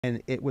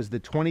and it was the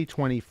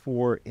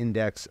 2024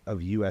 Index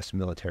of U.S.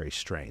 Military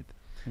Strength.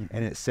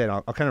 And it said,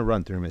 I'll kind of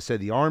run through them. It said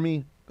the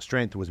Army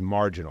strength was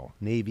marginal,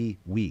 Navy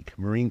weak,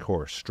 Marine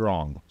Corps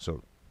strong.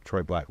 So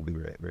Troy Black will be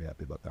very, very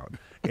happy about that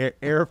one.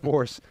 Air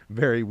Force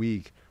very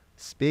weak,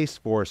 Space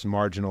Force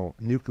marginal,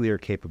 nuclear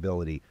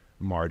capability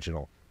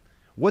marginal.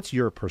 What's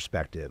your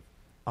perspective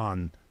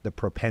on the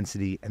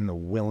propensity and the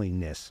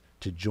willingness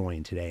to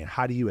join today, and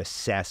how do you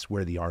assess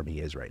where the Army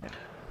is right now?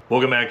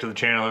 Welcome back to the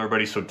channel,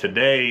 everybody. So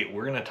today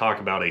we're going to talk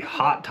about a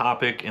hot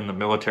topic in the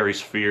military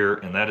sphere,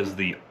 and that is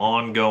the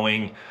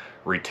ongoing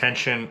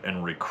retention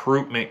and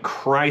recruitment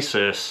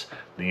crisis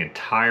the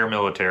entire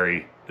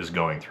military is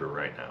going through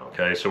right now.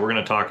 Okay, so we're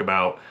going to talk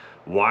about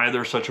why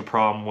there's such a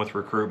problem with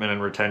recruitment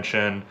and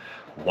retention,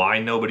 why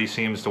nobody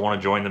seems to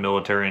want to join the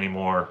military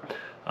anymore,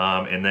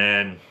 and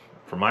then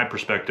from my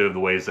perspective, the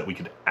ways that we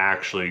could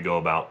actually go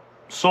about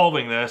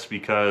solving this,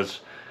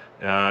 because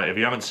if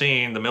you haven't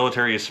seen, the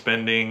military is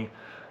spending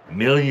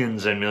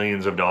millions and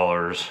millions of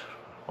dollars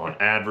on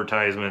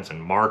advertisements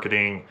and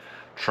marketing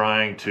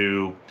trying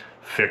to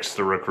fix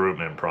the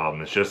recruitment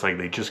problem. It's just like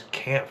they just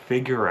can't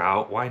figure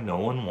out why no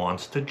one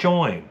wants to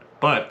join.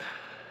 But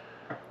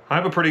I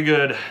have a pretty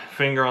good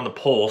finger on the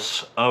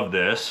pulse of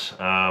this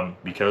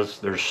because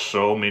there's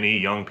so many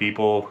young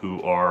people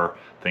who are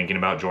thinking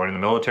about joining the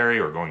military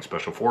or going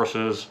special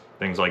forces,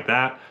 things like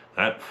that,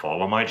 that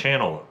follow my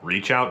channel,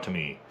 reach out to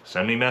me,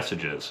 send me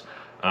messages.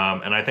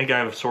 And I think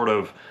I've sort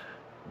of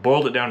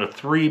boiled it down to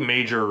three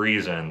major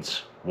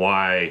reasons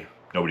why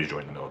nobody's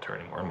joining the military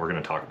anymore, and we're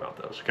going to talk about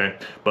those, okay?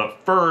 But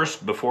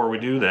first, before we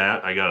do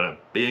that, I got a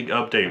big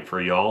update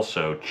for y'all,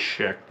 so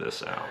check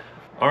this out.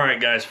 All right,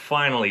 guys,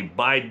 finally,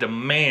 by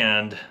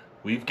demand,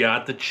 we've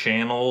got the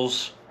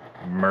channel's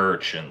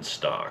merch in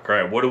stock. All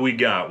right, what do we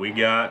got? We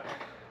got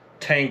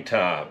tank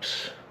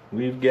tops.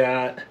 We've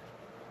got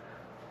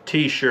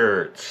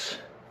t-shirts.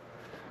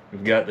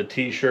 We've got the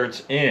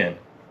t-shirts in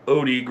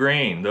OD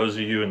green. Those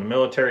of you in the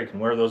military can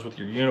wear those with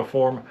your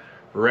uniform.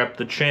 Rep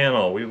the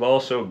channel. We've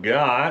also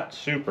got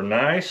super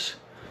nice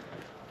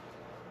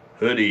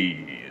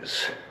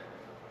hoodies.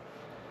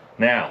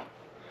 Now,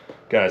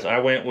 guys, I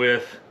went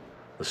with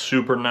a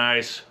super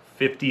nice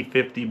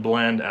 50-50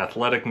 blend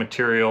athletic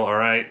material, all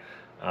right?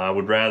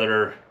 Would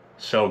rather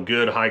sell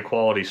good, high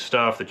quality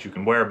stuff that you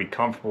can wear, be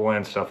comfortable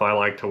in, stuff I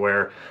like to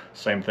wear.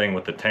 Same thing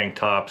with the tank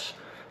tops.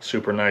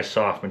 Super nice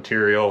soft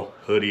material,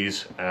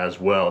 hoodies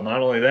as well.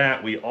 Not only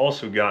that, we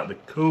also got the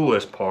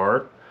coolest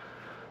part,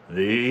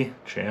 the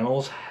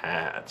channel's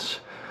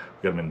hats.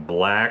 We got them in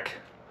black,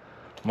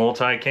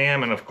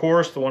 multicam, and of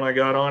course the one I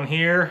got on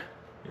here,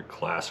 your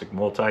classic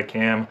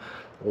multicam,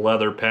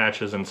 leather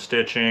patches and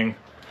stitching.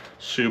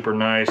 Super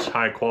nice,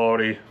 high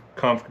quality,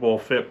 comfortable,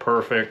 fit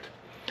perfect.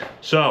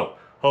 So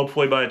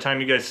hopefully by the time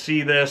you guys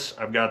see this,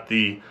 I've got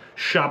the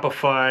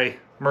Shopify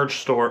merch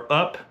store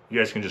up. You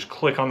guys can just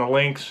click on the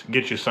links,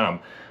 get you some.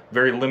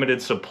 Very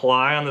limited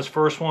supply on this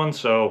first one,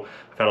 so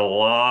I've had a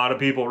lot of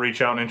people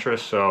reach out in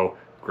interest, so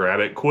grab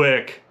it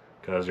quick,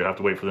 because you'll have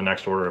to wait for the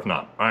next order if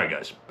not. All right,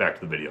 guys, back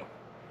to the video.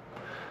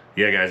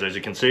 Yeah, guys, as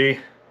you can see,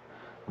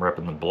 I'm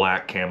repping the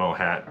black camo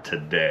hat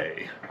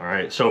today. All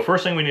right, so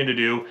first thing we need to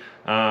do,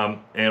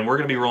 and we're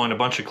gonna be rolling a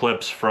bunch of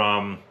clips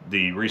from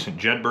the recent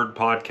Jedbird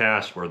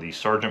podcast where the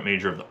Sergeant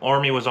Major of the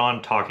Army was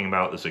on talking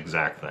about this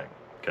exact thing,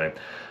 okay?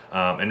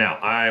 And now,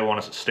 I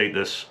want to state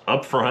this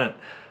up front.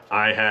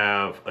 I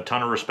have a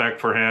ton of respect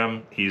for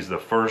him. He's the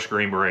first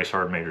Green Beret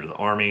Sergeant Major of the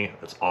Army.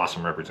 That's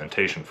awesome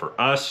representation for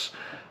us.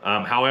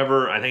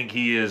 However, I think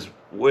he is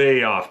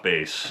way off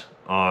base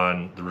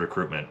on the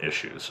recruitment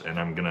issues, and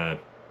I'm gonna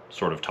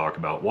sort of talk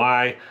about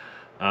why.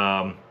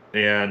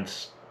 And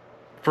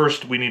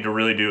first we need to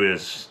really do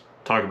is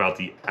talk about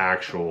the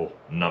actual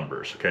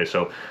numbers. Okay,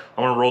 so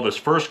I want to roll this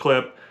first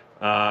clip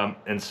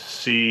and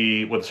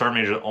see what the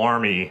Sergeant Major of the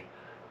Army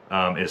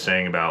is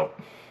saying about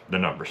the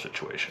number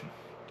situation.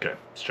 Okay,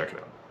 let's check it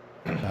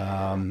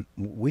out.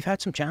 We've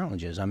had some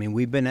challenges. I mean,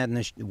 we've been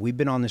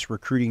on this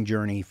recruiting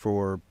journey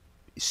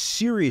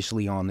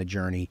seriously on the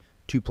journey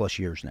 2+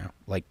 years now.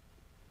 Like,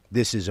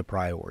 this is a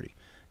priority.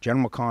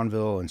 General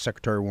McConville and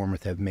Secretary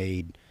Wormuth have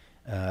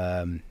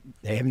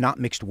they have not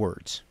mixed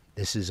words.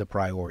 This is a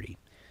priority.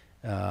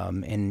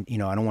 And, you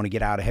know, I don't want to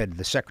get out ahead of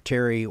the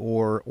Secretary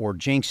or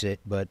jinx it,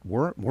 but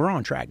we're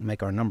on track to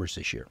make our numbers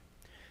this year.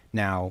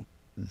 Now,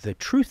 the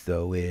truth,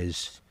 though,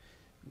 is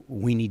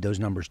we need those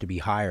numbers to be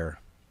higher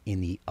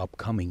in the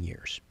upcoming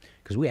years,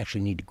 because we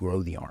actually need to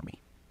grow the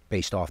Army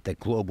based off that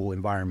global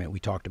environment we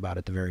talked about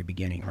at the very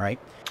beginning, right?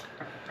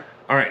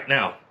 All right,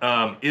 now,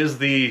 is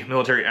the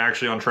military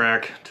actually on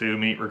track to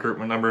meet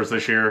recruitment numbers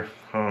this year?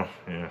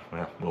 Yeah,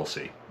 well, we'll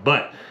see.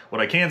 But what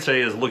I can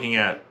say is, looking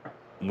at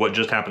what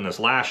just happened this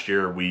last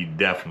year, we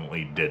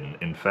definitely didn't.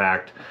 In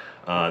fact,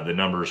 the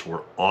numbers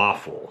were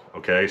awful,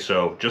 okay?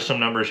 So just some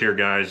numbers here,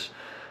 guys.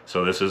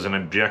 So this is an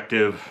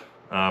objective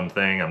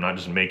thing. I'm not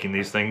just making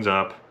these things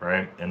up,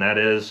 right? And that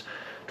is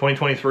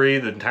 2023,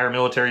 the entire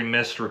military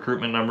missed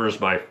recruitment numbers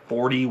by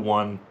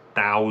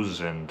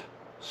 41,000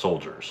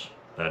 soldiers.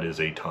 That is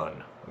a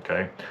ton,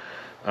 okay?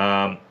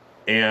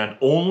 And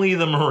only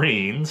the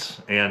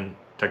Marines, and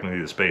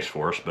technically the Space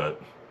Force,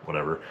 but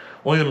whatever,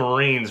 only the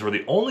Marines were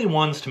the only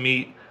ones to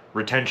meet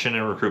retention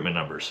and recruitment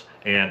numbers.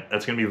 And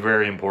that's going to be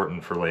very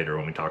important for later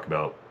when we talk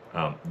about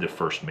the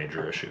first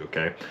major issue,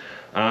 okay?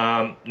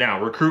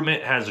 Now,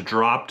 recruitment has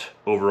dropped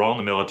overall in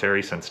the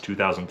military since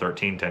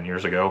 2013, 10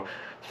 years ago.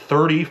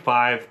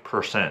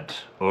 35%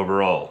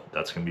 overall.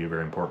 That's going to be a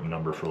very important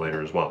number for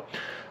later as well.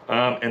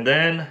 And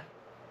then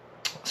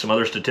some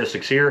other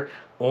statistics here.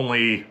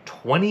 Only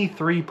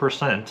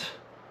 23%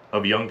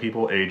 of young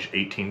people age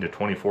 18 to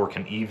 24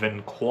 can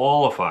even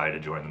qualify to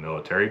join the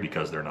military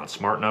because they're not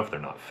smart enough, they're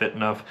not fit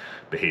enough,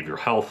 behavioral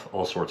health,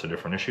 all sorts of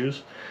different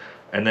issues.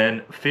 And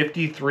then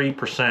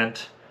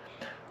 53%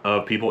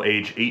 of people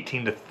age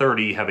 18 to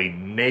 30 have a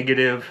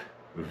negative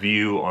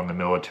view on the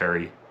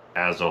military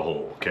as a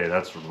whole. Okay,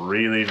 that's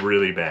really,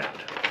 really bad.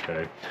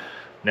 Okay,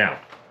 now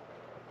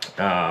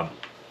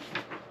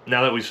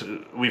that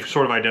we've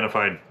sort of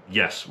identified,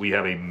 yes, we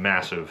have a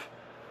massive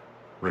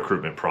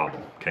recruitment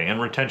problem, okay, and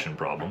retention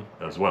problem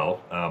as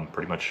well.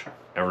 Pretty much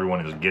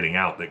everyone is getting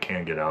out that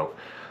can get out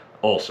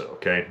also,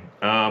 okay.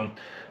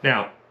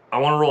 Now, I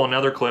want to roll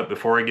another clip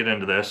before I get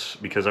into this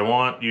because I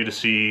want you to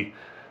see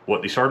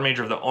what the Sergeant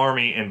Major of the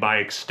Army, and by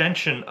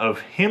extension of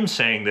him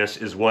saying this,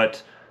 is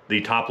what the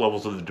top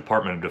levels of the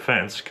Department of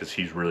Defense, because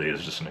he really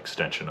is just an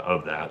extension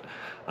of that,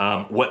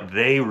 what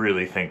they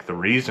really think the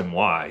reason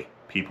why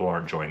people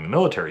aren't joining the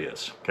military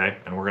is, okay?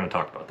 And we're going to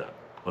talk about that.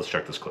 Let's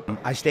check this clip.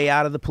 I stay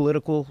out of the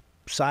political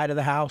side of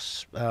the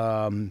house.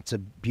 It's a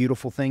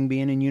beautiful thing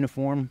being in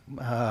uniform.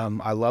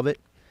 I love it.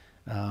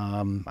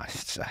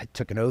 I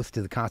took an oath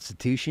to the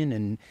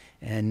Constitution,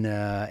 and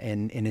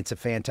it's a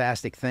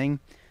fantastic thing.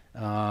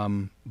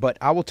 But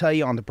I will tell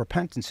you, on the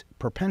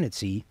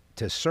propensity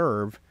to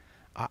serve,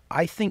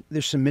 I think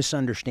there's some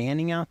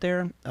misunderstanding out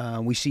there.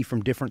 We see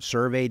from different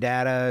survey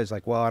data, it's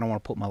like, well, I don't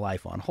want to put my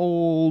life on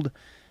hold.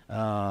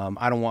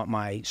 I don't want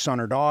my son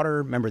or daughter,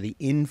 remember the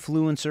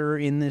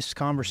influencer in this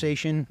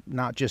conversation,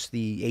 not just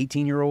the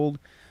 18-year-old.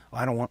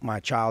 I don't want my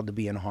child to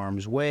be in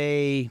harm's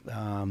way,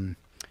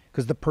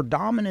 because the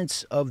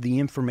predominance of the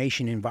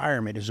information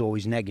environment is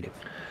always negative.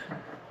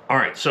 All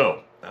right,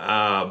 so,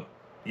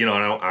 you know,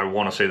 and I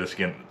want to say this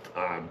again.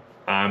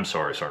 I'm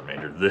sorry, Sergeant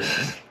Major.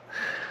 This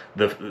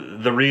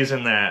the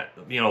reason that,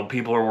 you know,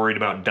 people are worried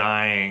about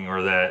dying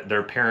or that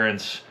their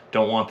parents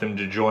don't want them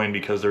to join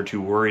because they're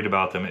too worried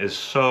about them is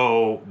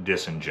so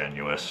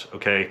disingenuous,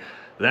 okay?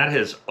 That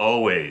has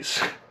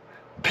always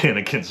been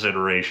a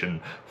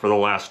consideration for the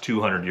last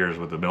 200 years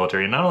with the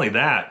military. And not only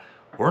that,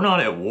 we're not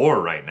at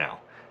war right now.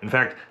 In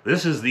fact,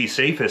 this is the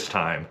safest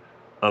time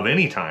of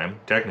any time,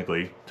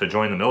 technically, to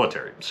join the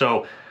military.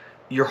 So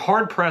you're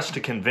hard-pressed to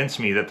convince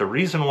me that the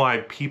reason why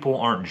people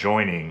aren't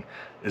joining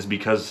is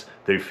because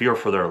they fear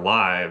for their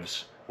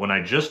lives, when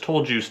I just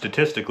told you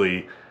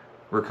statistically,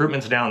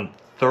 recruitment's down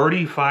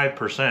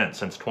 35%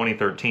 since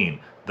 2013,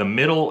 the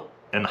middle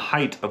and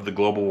height of the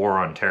global war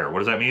on terror. What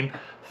does that mean?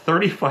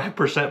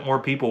 35% more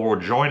people were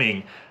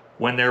joining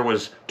when there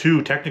was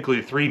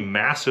technically three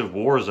massive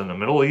wars in the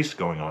Middle East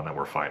going on that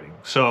we're fighting.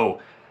 So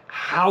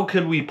how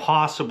could we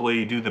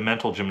possibly do the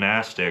mental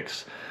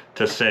gymnastics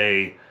to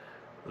say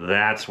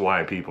that's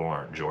why people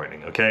aren't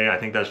joining? Okay, I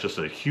think that's just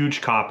a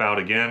huge cop-out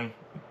again.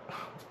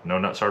 No,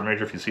 not Sergeant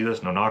Major, if you see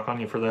this, no knock on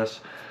you for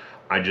this.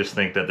 I just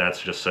think that that's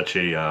just such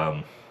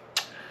a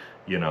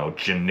you know,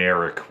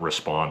 generic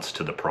response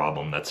to the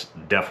problem. That's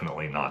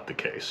definitely not the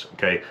case,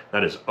 okay?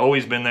 That has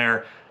always been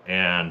there,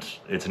 and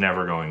it's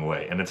never going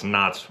away, and it's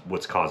not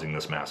what's causing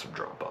this massive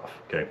drop-off,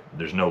 okay?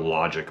 There's no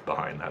logic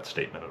behind that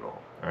statement at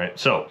all, all right?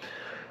 So,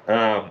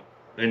 and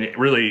it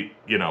really,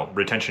 you know,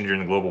 retention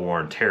during the global war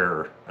on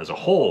terror as a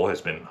whole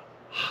has been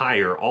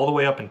higher all the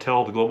way up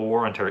until the global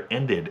war on terror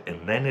ended,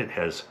 and then it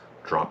has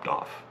dropped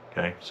off,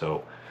 okay?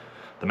 So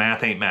the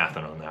math ain't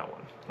mathin' on that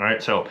one, all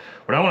right? So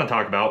what I want to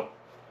talk about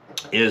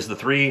is the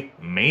three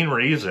main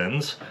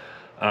reasons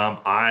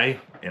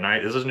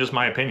this isn't just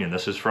my opinion,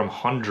 this is from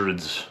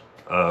hundreds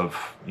of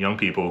young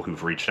people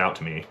who've reached out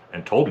to me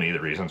and told me the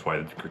reasons why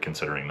they're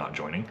considering not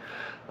joining,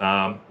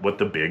 what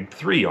the big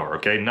three are,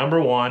 okay?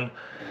 Number one,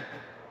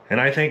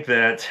 and I think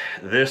that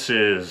this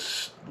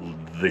is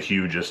the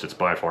hugest, it's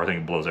by far, I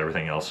think it blows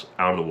everything else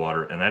out of the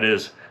water, and that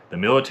is the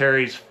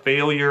military's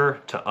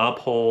failure to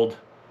uphold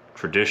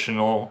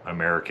traditional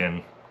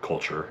American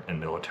culture and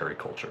military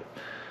culture.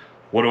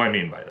 What do I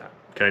mean by that?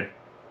 Okay,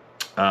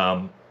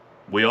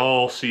 we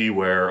all see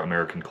where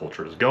American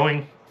culture is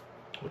going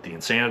with the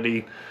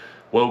insanity,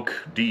 woke,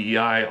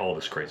 DEI, all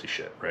this crazy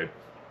shit, right?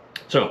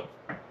 So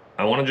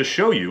I want to just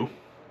show you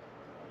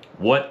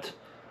what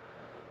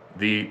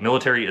the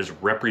military is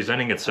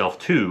representing itself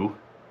to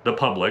the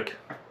public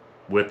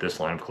with this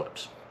line of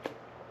clips.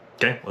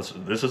 Okay,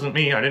 this isn't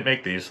me, I didn't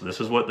make these. This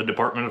is what the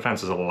Department of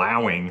Defense is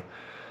allowing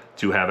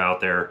to have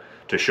out there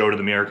to show to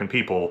the American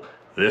people.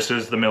 This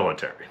is the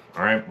military.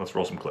 All right, let's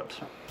roll some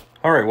clips.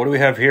 All right, what do we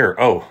have here?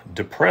 Oh,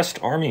 depressed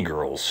Army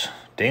girls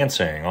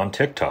dancing on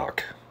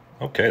TikTok.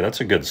 Okay,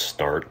 that's a good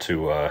start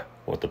to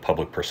what the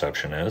public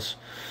perception is.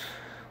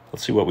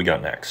 Let's see what we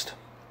got next.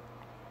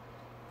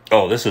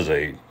 Oh, this is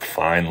a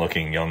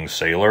fine-looking young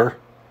sailor.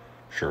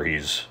 Sure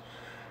he's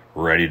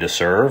ready to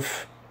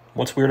serve.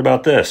 What's weird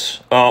about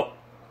this? Oh,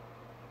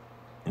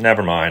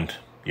 never mind.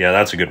 Yeah,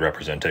 that's a good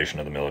representation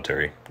of the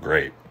military.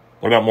 Great.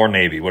 What about more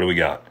Navy? What do we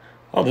got?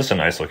 Oh, this is a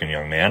nice-looking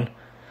young man.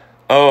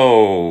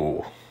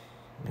 Oh,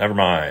 never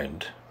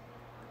mind.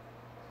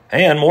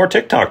 And more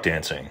TikTok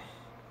dancing.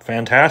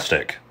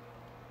 Fantastic.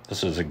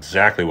 This is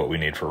exactly what we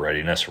need for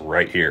readiness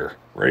right here.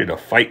 Ready to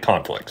fight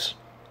conflicts.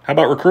 How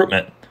about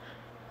recruitment?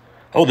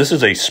 Oh, this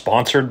is a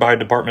sponsored by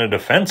Department of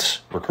Defense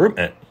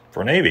recruitment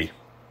for Navy.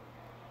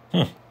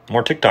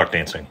 More TikTok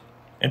dancing.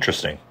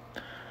 Interesting.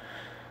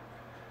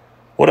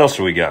 What else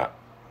do we got?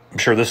 I'm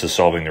sure this is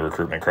solving the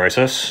recruitment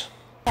crisis.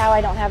 How I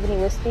don't have any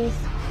wispies.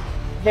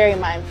 Very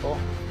mindful.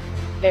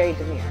 Very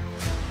demure.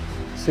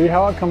 See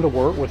how I come to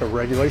work with a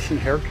regulation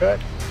haircut?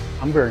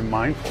 I'm very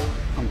mindful.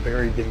 I'm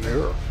very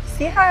demure.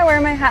 See how I wear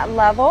my hat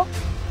level?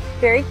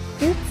 Very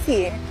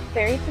cutesy.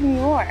 Very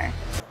demure.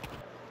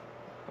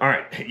 All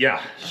right,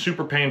 yeah,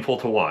 super painful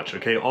to watch,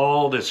 okay?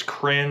 All this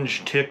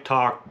cringe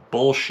TikTok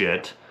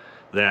bullshit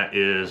that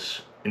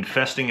is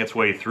infesting its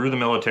way through the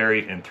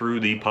military and through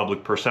the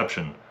public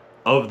perception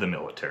of the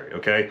military,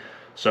 okay?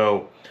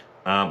 So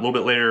a little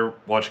bit later,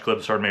 watch a clip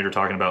of Sergeant Major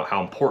talking about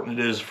how important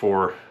it is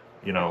for,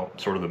 you know,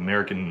 sort of the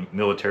American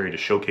military to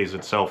showcase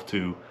itself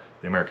to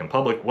the American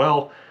public.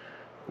 Well,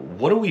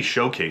 what are we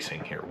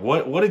showcasing here?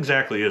 What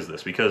exactly is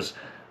this? Because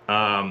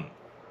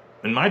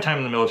in my time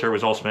in the military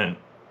was all spent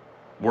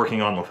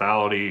working on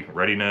lethality,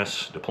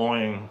 readiness,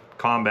 deploying,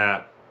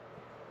 combat,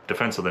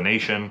 defense of the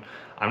nation.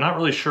 I'm not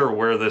really sure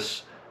where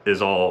this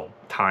is all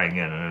tying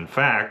in. And in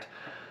fact,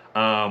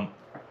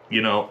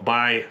 you know,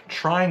 by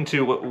trying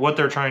to, what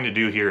they're trying to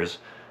do here is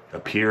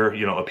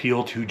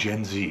appeal to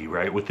Gen Z,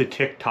 right? With the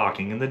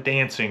TikToking and the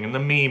dancing and the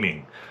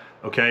memeing.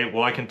 Okay,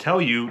 well, I can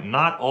tell you,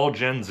 not all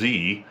Gen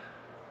Z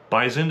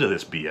buys into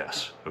this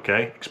BS,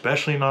 okay?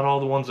 Especially not all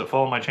the ones that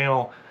follow my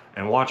channel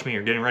and watch me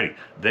or getting ready.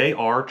 They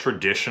are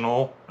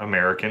traditional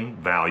American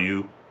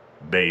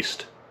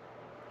value-based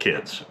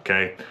kids,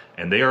 okay?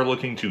 And they are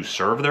looking to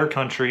serve their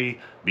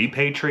country, be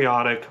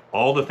patriotic,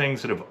 all the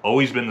things that have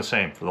always been the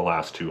same for the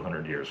last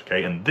 200 years,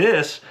 okay? And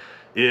this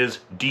is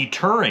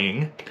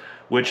deterring,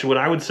 which what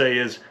I would say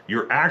is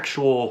your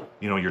actual,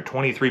 you know, your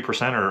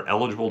 23% are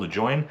eligible to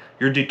join,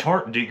 you're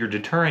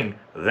deterring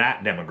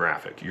that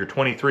demographic. You're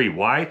 23.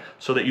 Why?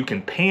 So that you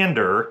can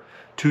pander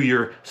to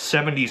your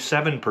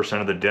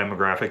 77% of the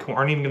demographic who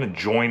aren't even going to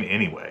join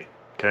anyway.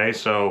 Okay,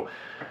 so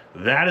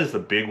that is the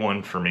big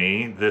one for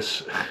me.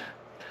 This,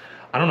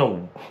 I don't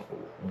know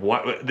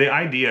what, the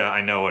idea, I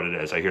know what it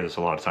is. I hear this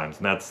a lot of times,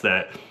 and that's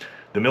that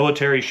the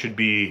military should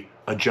be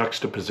a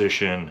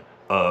juxtaposition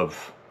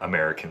of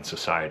American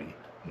society.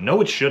 No,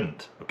 it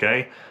shouldn't,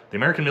 okay? The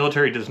American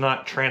military does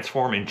not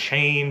transform and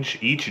change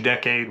each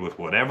decade with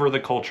whatever the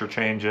culture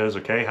changes,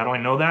 okay? How do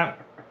I know that?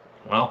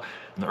 Well,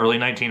 in the early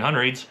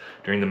 1900s,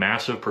 during the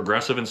massive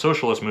progressive and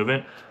socialist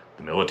movement,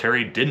 the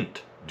military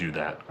didn't do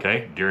that,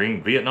 okay?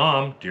 During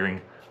Vietnam,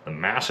 during the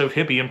massive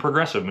hippie and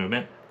progressive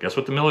movement, guess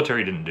what the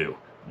military didn't do?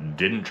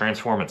 Didn't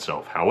transform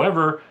itself.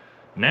 However,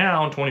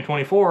 now in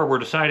 2024, we're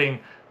deciding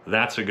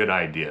that's a good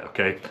idea,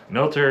 okay?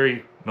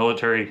 American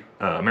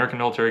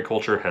military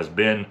culture has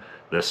been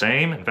the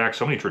same. In fact,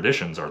 so many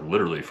traditions are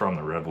literally from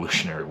the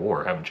Revolutionary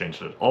War, haven't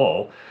changed at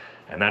all,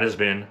 and that has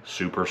been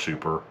super,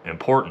 super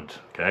important,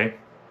 okay?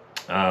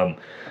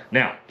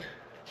 Now,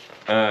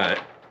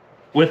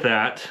 with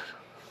that,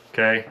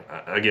 okay,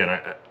 again,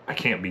 I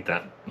can't beat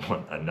that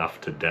one enough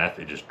to death.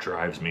 It just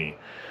drives me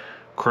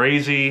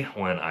crazy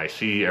when I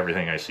see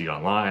everything I see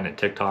online and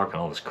TikTok and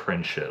all this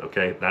cringe shit,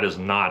 okay? That is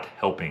not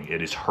helping.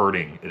 It is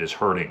hurting. It is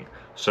hurting.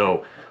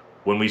 So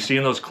when we see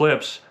in those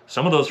clips,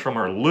 some of those from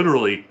are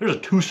literally, there's a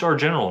 2-star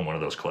general in one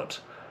of those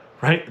clips,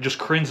 right? Just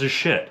cringe as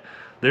shit.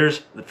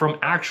 There's from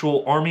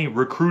actual Army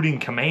recruiting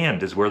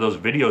command is where those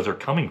videos are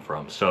coming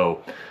from.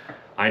 So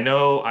I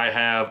know I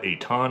have a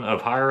ton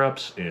of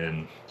higher-ups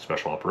in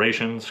special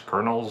operations,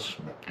 colonels,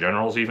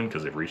 generals even,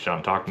 because they've reached out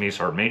and talked to me,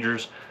 sergeant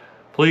majors.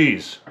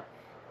 Please,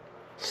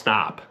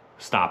 stop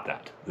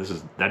that.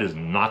 That is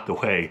not the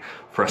way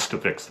for us to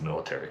fix the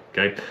military,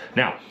 okay?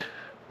 Now,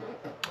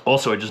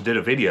 also I just did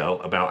a video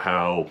about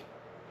how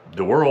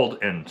the world,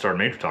 and Sergeant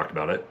Major talked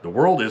about it, the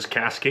world is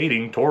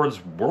cascading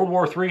towards World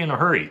War III in a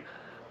hurry.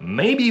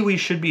 Maybe we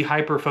should be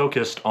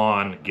hyper-focused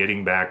on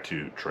getting back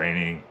to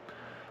training,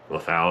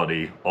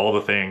 lethality, all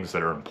the things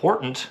that are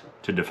important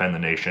to defend the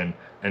nation,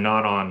 and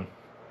not on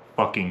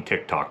fucking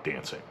TikTok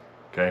dancing,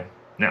 okay?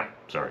 Now,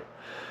 sorry,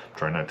 I'm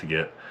trying not to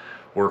get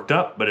worked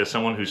up, but as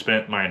someone who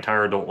spent my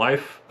entire adult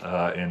life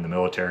in the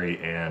military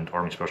and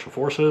Army Special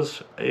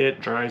Forces, it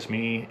drives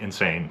me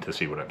insane to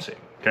see what I'm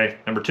seeing, okay?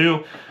 Number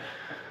 2,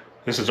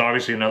 this is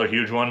obviously another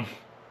huge one,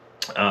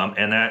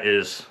 and that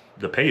is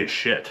the pay is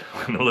shit.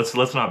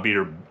 let's not beat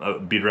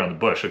around the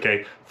bush,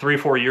 okay?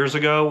 3-4 years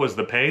ago was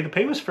the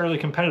pay was fairly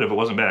competitive. It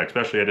wasn't bad,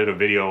 especially I did a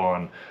video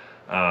on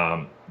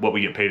what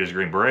we get paid as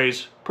Green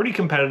Berets. Pretty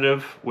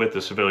competitive with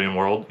the civilian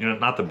world, you know,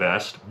 not the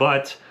best,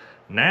 but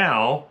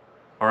now,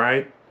 all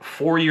right,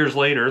 3 years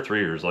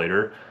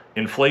later,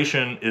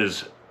 inflation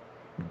is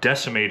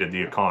decimated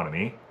the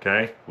economy.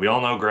 Okay, we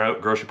all know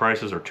grocery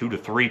prices are 2 to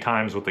 3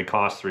 times what they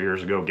cost 3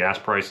 years ago. Gas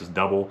prices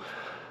double,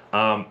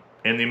 and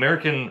the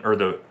American or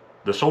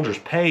the soldiers'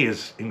 pay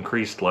is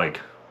increased like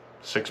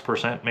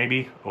 6%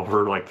 maybe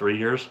over like 3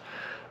 years,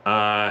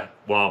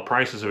 while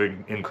prices have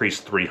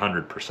increased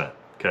 300%.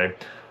 Okay,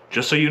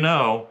 just so you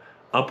know,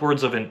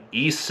 upwards of an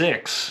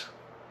E6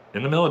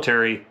 in the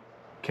military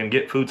can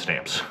get food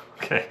stamps.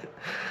 Okay,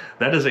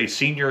 that is a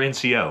senior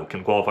NCO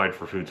can qualify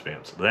for food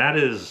stamps. That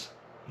is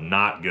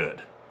not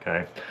good.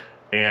 Okay,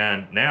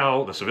 and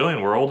now the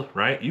civilian world,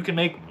 right? You can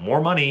make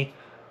more money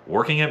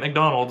working at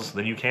McDonald's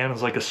than you can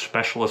as like a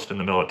specialist in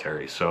the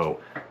military. So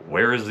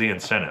where is the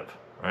incentive,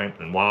 right?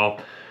 And while,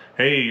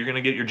 hey, you're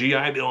gonna get your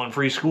GI Bill and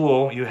free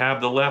school, you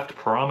have the left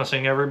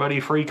promising everybody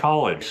free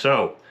college.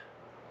 So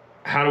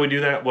how do we do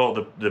that?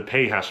 Well, the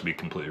pay has to be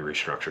completely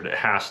restructured. It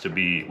has to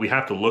be, we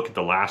have to look at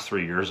the last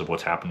 3 years of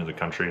what's happened to the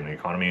country and the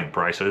economy and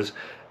prices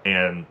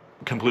and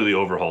completely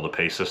overhaul the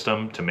pay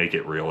system to make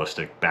it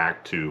realistic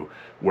back to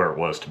where it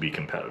was to be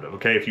competitive.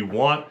 Okay, if you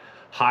want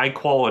high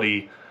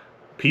quality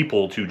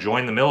people to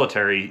join the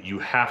military, you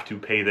have to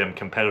pay them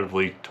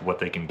competitively to what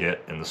they can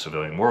get in the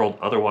civilian world.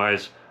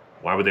 Otherwise,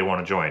 why would they want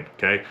to join?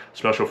 Okay,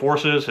 Special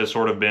Forces has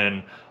sort of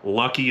been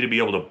lucky to be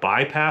able to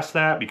bypass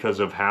that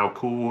because of how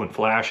cool and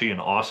flashy and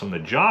awesome the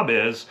job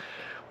is.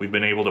 We've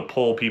been able to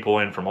pull people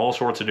in from all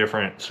sorts of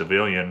different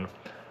civilian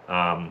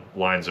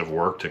lines of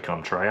work to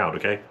come try out.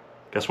 Okay,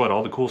 guess what?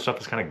 All the cool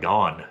stuff is kind of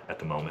gone at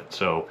the moment.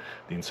 So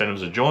the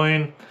incentives to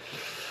join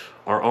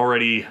are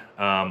already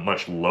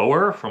much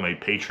lower from a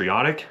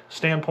patriotic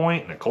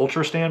standpoint and a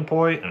culture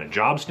standpoint and a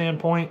job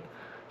standpoint.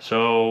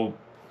 So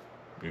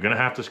you're going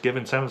to have to give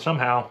incentives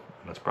somehow.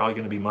 And that's probably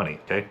going to be money.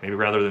 Okay, maybe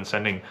rather than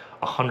sending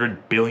 $100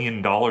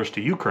 billion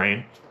to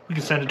Ukraine, we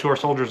can send it to our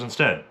soldiers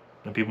instead.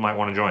 And people might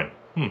want to join.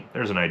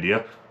 There's an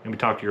idea. Maybe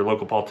talk to your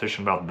local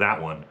politician about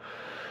that one.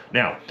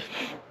 Now,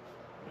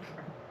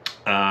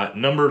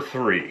 number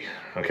 3,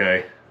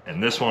 okay,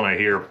 and this one I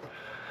hear,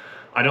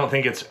 I don't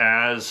think it's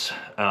as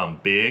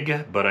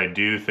big, but I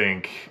do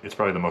think it's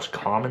probably the most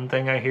common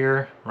thing I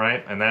hear,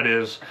 right? And that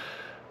is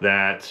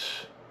that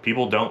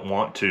people don't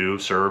want to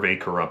serve a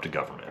corrupt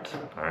government,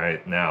 all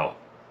right? Now,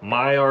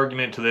 my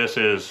argument to this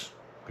is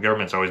the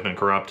government's always been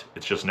corrupt.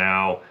 It's just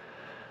now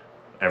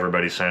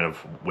everybody's kind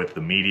of with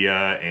the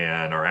media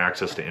and our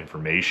access to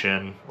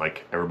information,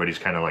 like everybody's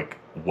kind of like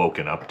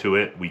woken up to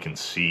it. We can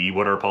see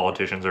what our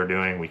politicians are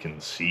doing. We can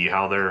see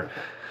how they're,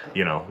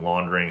 you know,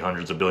 laundering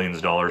hundreds of billions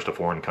of dollars to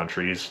foreign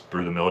countries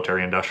through the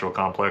military industrial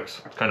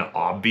complex. It's kind of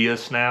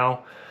obvious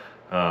now,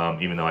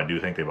 even though I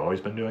do think they've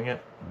always been doing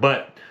it.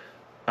 But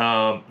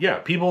yeah,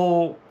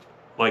 people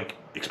like,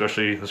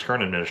 especially this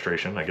current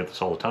administration, I get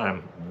this all the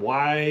time.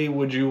 Why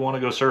would you want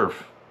to go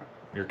serve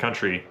your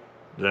country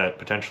that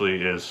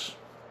potentially is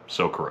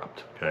so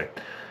corrupt? Okay.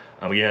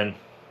 Again,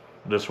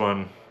 this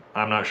one,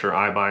 I'm not sure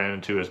I buy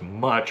into as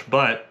much,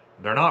 but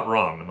they're not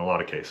wrong in a lot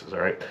of cases. All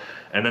right.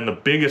 And then the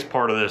biggest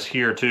part of this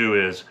here too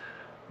is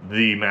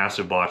the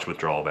massive botched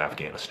withdrawal of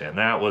Afghanistan.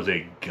 That was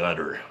a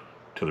gutter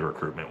to the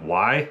recruitment.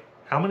 Why?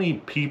 How many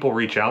people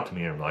reach out to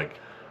me and are like,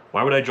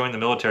 why would I join the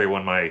military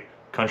when my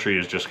country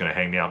is just going to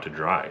hang me out to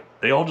dry?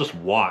 They all just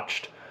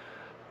watched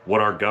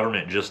what our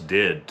government just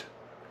did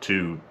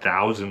to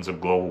thousands of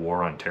global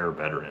war on terror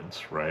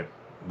veterans, right?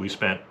 We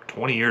spent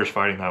 20 years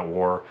fighting that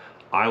war.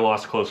 I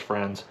lost close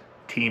friends,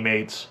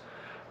 teammates,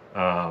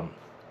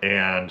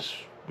 and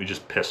we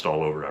just pissed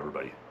all over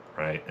everybody,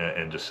 right?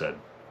 And just said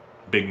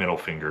big middle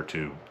finger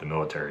to the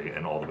military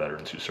and all the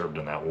veterans who served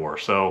in that war.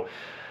 So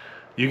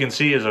you can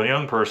see as a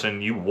young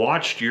person, you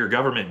watched your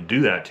government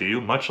do that to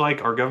you, much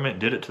like our government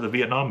did it to the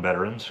Vietnam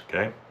veterans,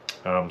 okay?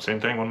 Same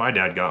thing when my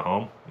dad got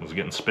home, was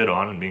getting spit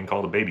on and being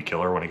called a baby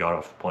killer when he got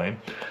off the plane.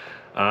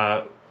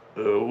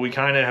 We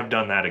kind of have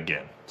done that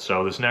again.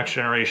 So this next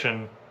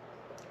generation,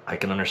 I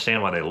can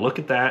understand why they look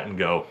at that and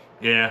go,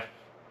 yeah,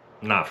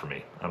 not for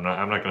me. I'm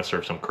not going to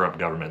serve some corrupt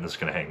government that's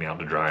going to hang me out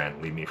to dry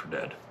and leave me for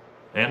dead.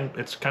 And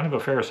it's kind of a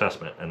fair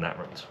assessment in that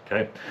sense,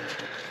 okay?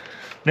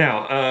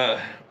 Now,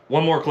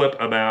 one more clip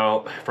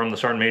from the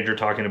Sergeant Major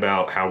talking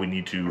about how we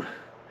need to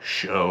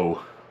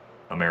show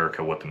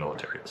America what the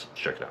military is.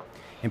 Let's check it out.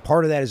 And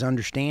part of that is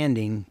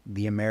understanding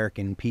the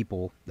American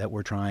people that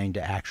we're trying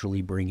to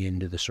actually bring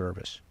into the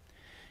service.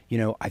 You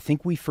know, I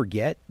think we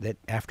forget that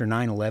after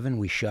 9/11,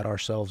 we shut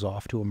ourselves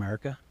off to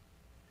America.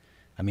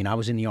 I mean, I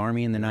was in the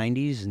Army in the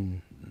 90s,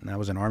 and I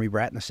was an Army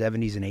brat in the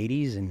 70s and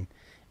 80s, and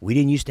we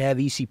didn't used to have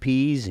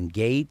ECPs and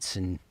gates,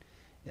 and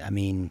I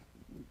mean,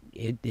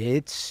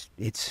 it's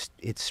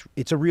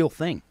a real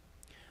thing.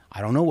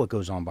 I don't know what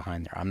goes on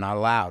behind there. I'm not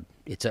allowed.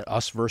 It's a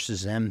us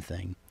versus them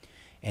thing.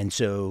 And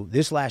so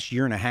this last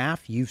year and a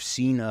half, you've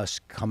seen us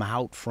come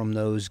out from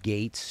those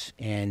gates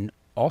and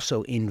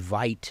also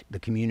invite the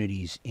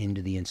communities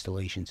into the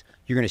installations.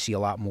 You're going to see a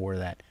lot more of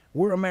that.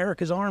 We're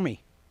America's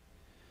Army.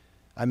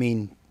 I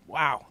mean,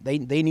 wow. They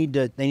need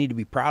to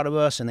be proud of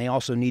us, and they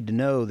also need to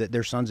know that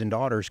their sons and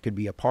daughters could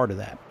be a part of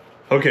that.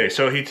 Okay,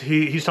 so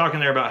he's talking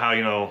there about how,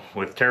 you know,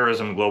 with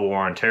terrorism, global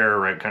war on terror,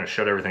 right, kind of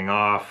shut everything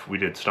off. We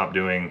did stop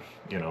doing,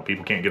 you know,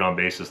 people can't get on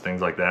bases,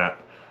 things like that.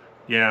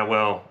 Yeah,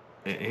 well,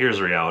 here's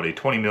the reality.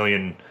 20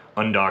 million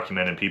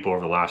undocumented people over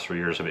the last 3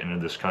 years have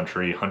entered this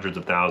country, hundreds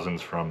of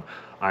thousands from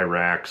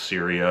Iraq,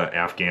 Syria,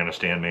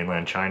 Afghanistan,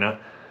 mainland China.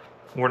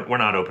 We're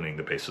not opening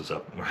the bases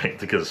up, right?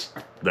 Because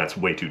that's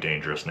way too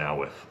dangerous now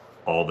with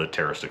all the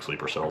terrorist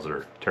sleeper cells that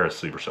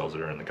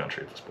are in the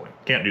country at this point.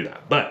 Can't do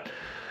that. But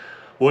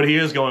what he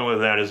is going with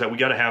that is that we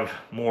got to have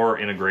more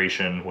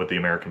integration with the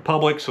American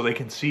public so they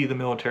can see the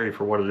military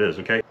for what it is,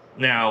 okay?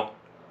 Now,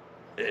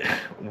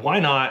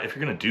 why not, if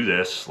you're going to do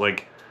this,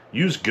 like,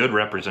 use good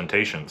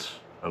representations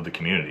of the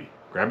community.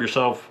 Grab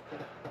yourself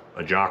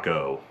a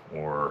Jocko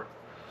or,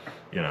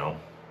 you know,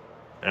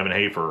 Evan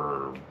Hafer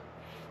or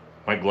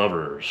Mike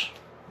Glover's.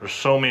 There's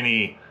so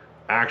many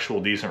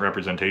actual decent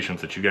representations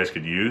that you guys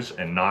could use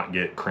and not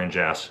get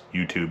cringe-ass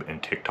YouTube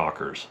and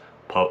TikTokers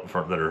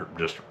that are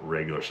just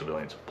regular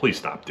civilians. Please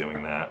stop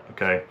doing that,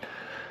 okay?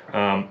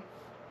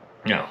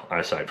 No,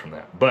 aside from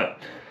that. But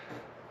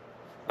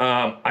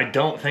I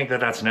don't think that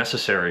that's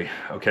necessary,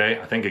 okay?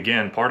 I think,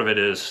 again, part of it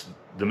is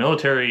the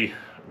military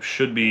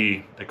should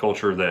be a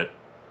culture that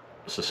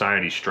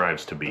society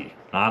strives to be,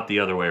 not the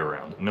other way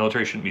around. The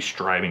military shouldn't be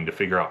striving to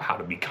figure out how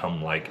to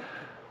become like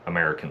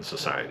American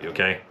society,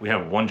 okay? We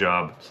have one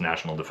job, it's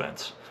national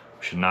defense.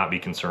 We should not be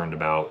concerned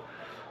about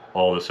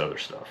all this other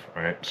stuff,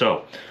 all right?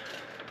 So,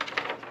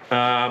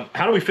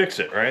 how do we fix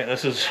it, right?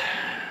 This is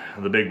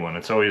the big one.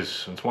 It's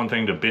one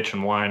thing to bitch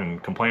and whine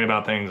and complain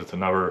about things. It's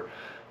another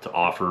to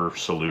offer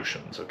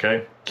solutions,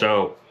 okay?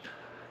 So,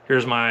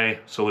 here's my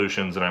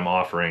solutions that I'm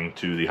offering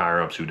to the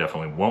higher-ups who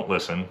definitely won't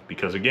listen,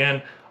 because,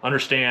 again,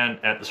 understand,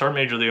 at the Sergeant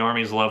Major of the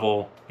Army's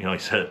level, you know, he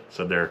said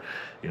there,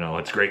 you know,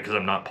 it's great because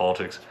I'm not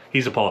politics.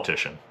 He's a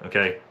politician,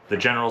 okay? The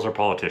generals are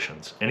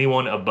politicians.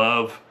 Anyone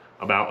above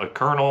about a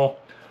colonel,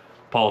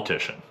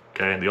 politician,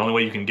 okay? The only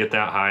way you can get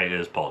that high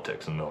is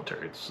politics in the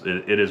military.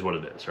 It is what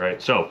it is,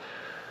 right? So,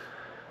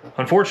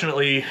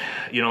 unfortunately,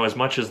 you know, as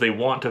much as they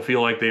want to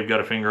feel like they've got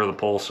a finger on the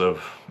pulse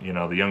of, you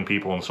know, the young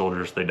people and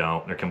soldiers, they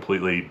don't. They're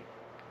completely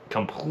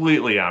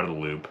out of the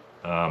loop,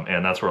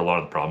 and that's where a lot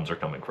of the problems are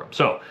coming from.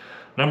 So,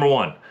 number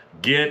one,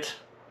 get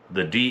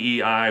the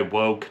DEI,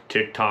 woke,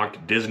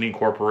 TikTok, Disney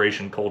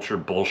Corporation culture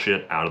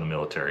bullshit out of the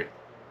military.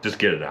 Just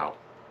get it out,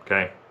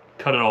 okay?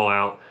 Cut it all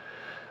out.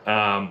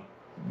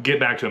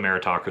 Get back to a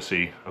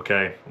meritocracy,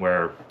 okay,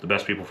 where the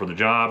best people for the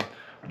job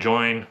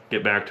join.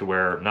 Get back to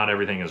where not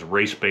everything is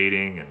race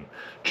baiting and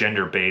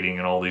gender baiting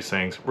and all these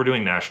things. We're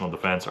doing national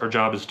defense. Our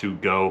job is to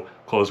go,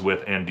 close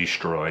with, and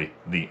destroy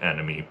the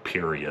enemy,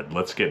 period.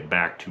 Let's get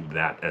back to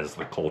that as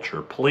the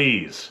culture,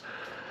 please.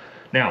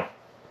 Now,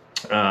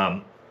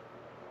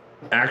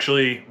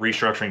 actually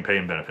restructuring pay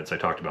and benefits. I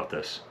talked about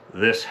this.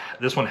 This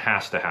one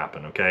has to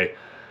happen, okay?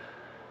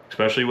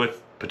 Especially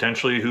with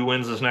potentially who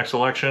wins this next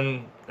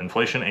election.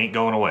 Inflation ain't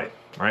going away,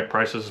 right?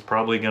 Prices is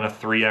probably going to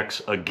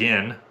 3x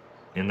again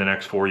in the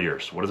next 4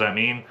 years. What does that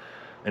mean?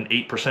 An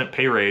 8%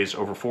 pay raise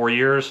over 4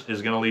 years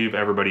is going to leave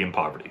everybody in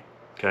poverty,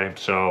 okay?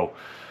 So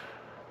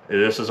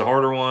this is a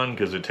harder one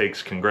because it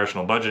takes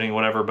congressional budgeting,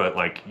 whatever, but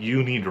like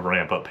you need to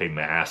ramp up pay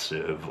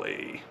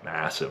massively.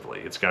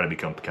 It's got to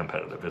become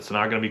competitive. If it's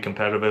not going to be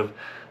competitive,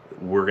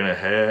 we're going to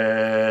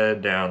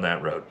head down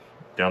that road,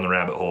 down the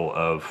rabbit hole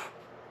of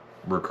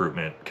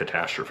recruitment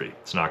catastrophe.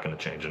 It's not going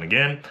to change. And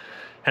again,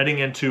 heading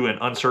into an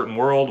uncertain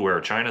world where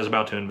China is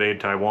about to invade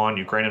Taiwan,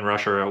 Ukraine and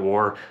Russia are at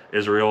war,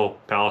 Israel,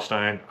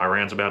 Palestine,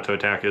 Iran's about to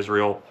attack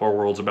Israel, whole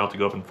world's about to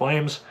go up in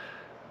flames.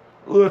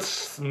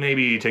 Let's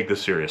maybe take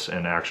this serious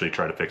and actually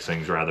try to fix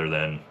things rather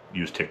than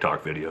use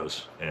TikTok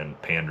videos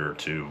and pander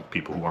to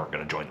people who aren't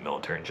going to join the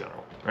military in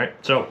general, right?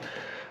 So,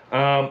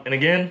 and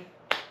again,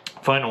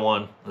 final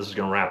one, this is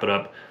going to wrap it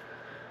up.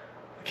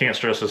 I can't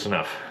stress this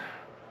enough.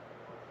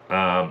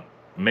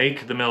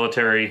 Make the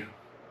military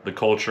the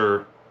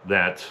culture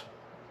that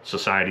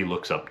society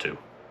looks up to,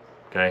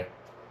 okay?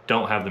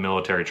 Don't have the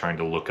military trying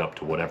to look up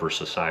to whatever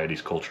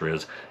society's culture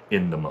is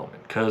in the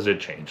moment, because it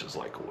changes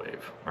like a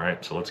wave, all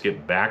right? So let's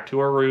get back to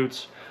our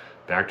roots,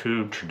 back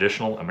to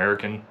traditional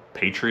American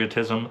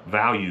patriotism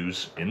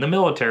values in the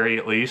military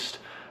at least,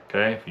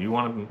 okay? If you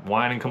want to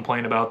whine and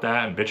complain about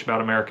that and bitch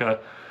about America,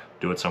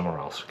 do it somewhere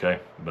else,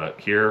 okay? But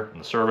here in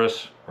the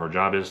service, our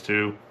job is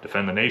to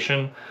defend the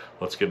nation.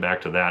 Let's get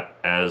back to that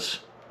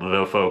as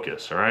the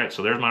focus, all right?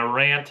 So there's my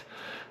rant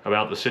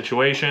about the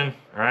situation,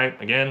 all right?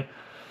 Again,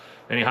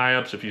 any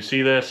high-ups, if you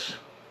see this,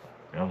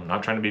 you know, I'm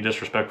not trying to be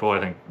disrespectful. I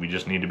think we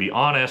just need to be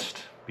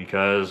honest,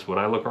 because when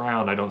I look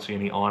around, I don't see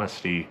any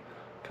honesty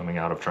coming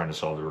out of trying to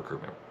solve the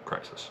recruitment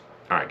crisis.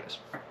 All right, guys.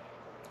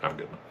 Have a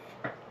good one.